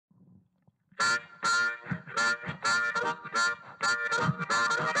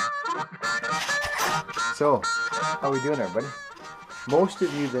So, how we doing, everybody? Most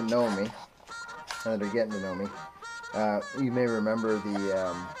of you that know me, that are getting to know me, you may remember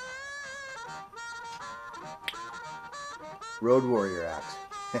the Road Warrior axe.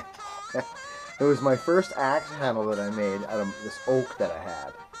 It was my first axe handle that I made out of this oak that I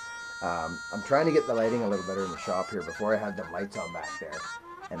had. I'm trying to get the lighting a little better in the shop here. Before I had them lights on back there,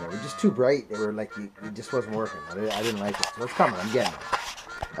 and they were just too bright. They were like, it just wasn't working. I didn't like it. So it's coming. I'm getting it.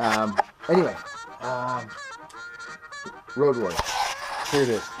 Anyway, Road Warrior. Here it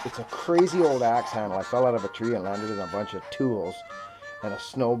is. It's a crazy old axe handle. I fell out of a tree and landed in a bunch of tools and a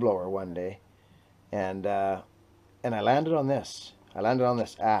snowblower one day, and I landed on this. I landed on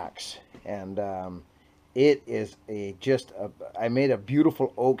this axe, and it is I made a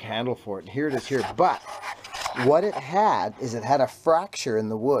beautiful oak handle for it. And here it is here. But what it had is it had a fracture in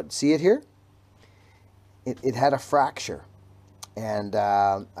the wood. See it here? It had a fracture. And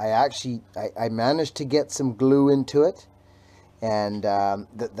I managed to get some glue into it. And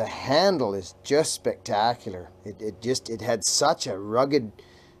the handle is just spectacular. It had such a rugged,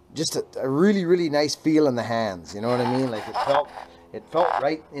 just a really, really nice feel in the hands. You know what I mean? Like it felt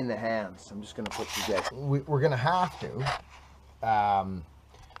right in the hands. I'm just gonna put you guys. We're gonna have to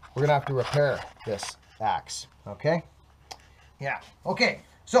repair this axe. Okay? Yeah. Okay.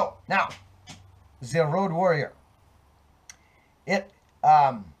 So now, the Road Warrior.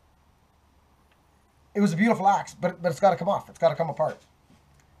 It was a beautiful axe, but it's got to come off. It's got to come apart.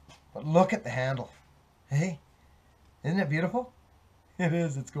 But look at the handle. Hey, isn't it beautiful? It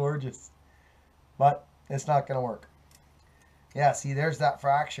is. It's gorgeous. But it's not going to work. Yeah, see, there's that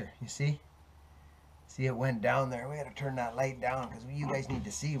fracture. You see? See, it went down there. We had to turn that light down because you guys need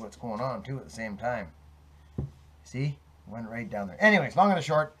to see what's going on, too, at the same time. See? It went right down there. Anyways, long and the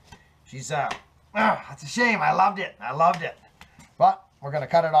short, she's, that's a shame. I loved it. I loved it. But we're going to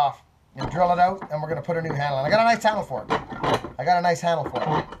cut it off and drill it out, and we're going to put a new handle on. I got a nice handle for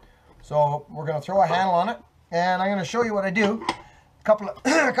it. So we're going to throw a handle on it, and I'm going to show you what I do. A couple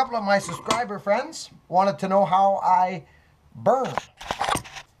of my subscriber friends wanted to know how I burn.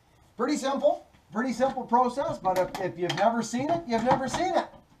 Pretty simple process, but if you've never seen it, you've never seen it.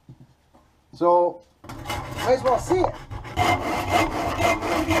 So might as well see it.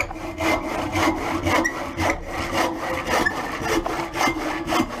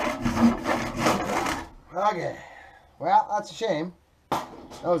 Okay, well, that's a shame. That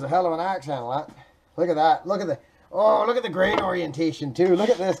was a hell of an axe handle, that. Look at that. Look at the grain orientation, too. Look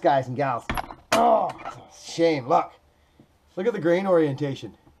at this, guys and gals. Oh, shame. Look at the grain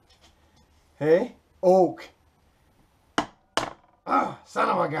orientation. Hey, oak. Oh, son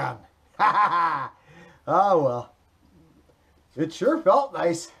of a gun. Oh, well. It sure felt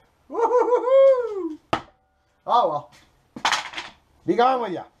nice. Woo-hoo-hoo-hoo. Oh, well. Be gone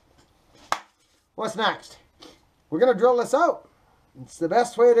with you. What's next? We're going to drill this out. It's the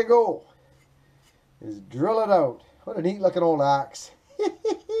best way to go, is drill it out. What a neat looking old axe. I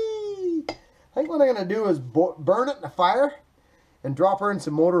think what I'm going to do is burn it in the fire and drop her in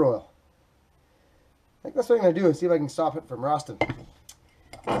some motor oil. I think that's what I'm going to do, and see if I can stop it from rusting.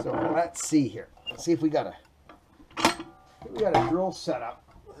 So let's see here. Let's see if we got a drill setup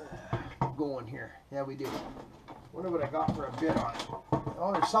going here. Yeah, we do. Wonder what I got for a bit on it.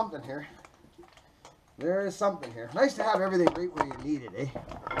 Oh, there's something here. There is something here. Nice to have everything right where you need it, eh?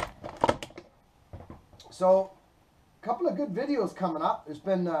 So, a couple of good videos coming up. There's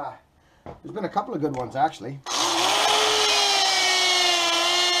been a couple of good ones, actually.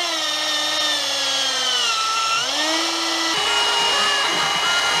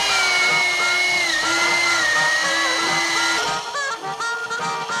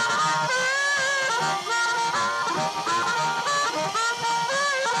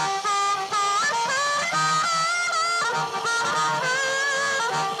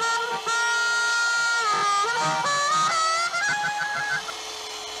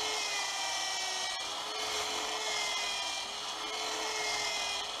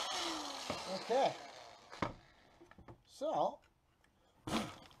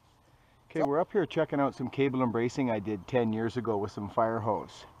 Okay, we're up here checking out some cable and bracing I did 10 years ago with some fire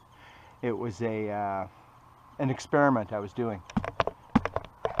hose. It was an experiment I was doing.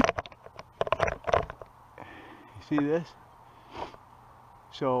 You see this?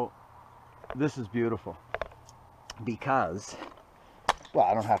 So this is beautiful because, well,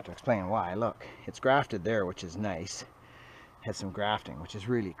 I don't have to explain why. Look, it's grafted there, which is nice. Has some grafting, which is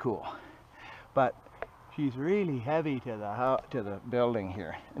really cool. But she's really heavy to the building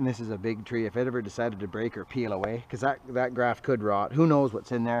here, and this is a big tree. If it ever decided to break or peel away, because that graft could rot, who knows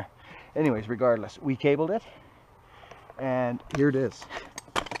what's in there. Anyways, regardless, we cabled it, and here it is.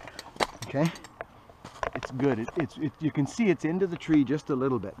 Okay, it's good. You can see it's into the tree just a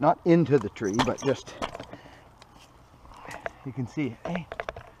little bit. Not into the tree, but just, you can see, hey,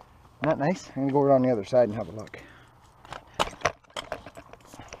 not nice? I'm gonna go around the other side and have a look.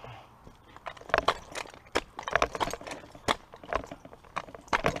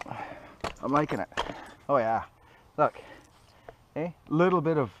 I'm liking it. Oh yeah, look, hey, little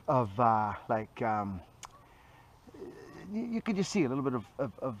bit of you could just see a little bit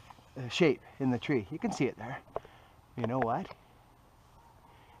of shape in the tree. You can see it there. You know what?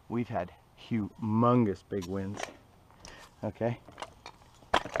 We've had humongous big winds. Okay,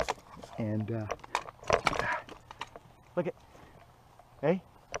 and look at, hey,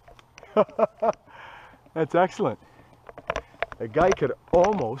 that's excellent. A guy could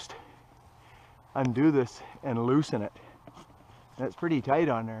almost undo this and loosen it. And it's pretty tight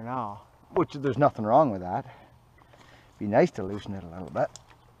on there now, which there's nothing wrong with that. Be nice to loosen it a little bit,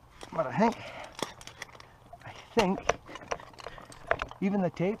 but I think even the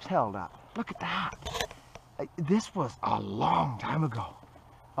tape's held up. Look at that. This was a long time ago.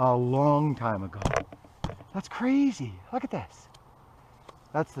 A long time ago. That's crazy. Look at this.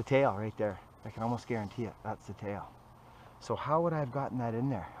 That's the tail right there. I can almost guarantee it. That's the tail. So how would I have gotten that in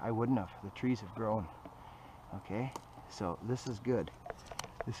there? I wouldn't have. The trees have grown. Okay, so this is good.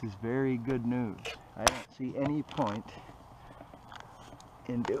 This is very good news. I don't see any point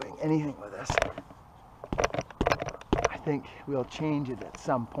in doing anything with this. I think we'll change it at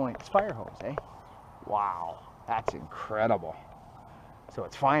some point. It's fire hose, eh? Wow, that's incredible. So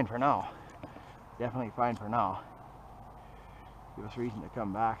it's fine for now. Definitely fine for now. Give us reason to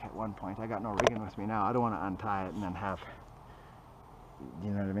come back at one point. I got no rigging with me now. I don't want to untie it and then have,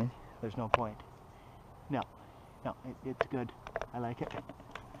 you know what I mean? There's no point. No, it's good. I like it.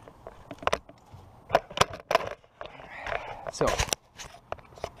 So,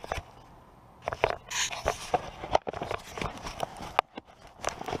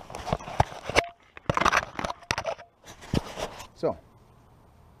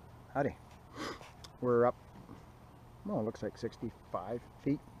 howdy. We're up, well, it looks like 65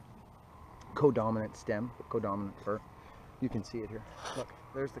 feet. Co-dominant stem, co-dominant fir. You can see it here. Look,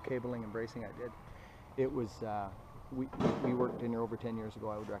 there's the cabling and bracing I did. It was, we worked in here over 10 years ago,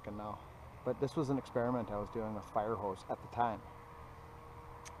 I would reckon now. But this was an experiment I was doing with fire hose at the time.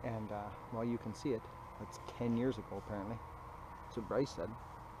 And, well, you can see it. That's 10 years ago, apparently. That's what Bryce said.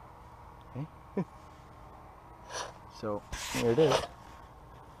 Okay? So, there it is.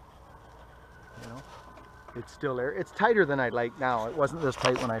 You know, it's still there. It's tighter than I'd like now. It wasn't this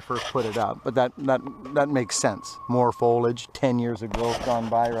tight when I first put it up, but that makes sense. More foliage, 10 years of growth gone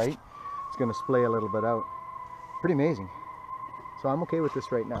by, right? It's going to splay a little bit out. Pretty amazing. So I'm okay with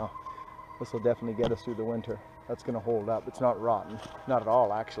this right now. This will definitely get us through the winter. That's going to hold up. It's not rotten. Not at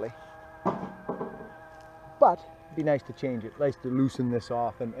all, actually. But it'd be nice to change it. Nice to loosen this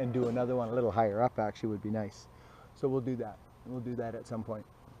off and do another one a little higher up, actually, would be nice. So we'll do that. We'll do that at some point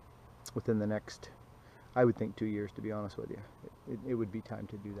within the next, I would think, 2 years, to be honest with you. It would be time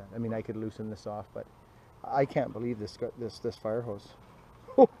to do that. I mean, I could loosen this off, but I can't believe this fire hose.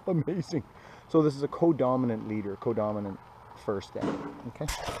 Oh, amazing. So this is a co-dominant leader, co-dominant fir stem. Okay.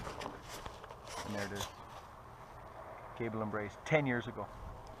 And there it is. Cable and brace, 10 years ago.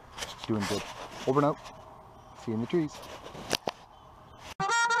 Doing good. Over and out. See you in the trees.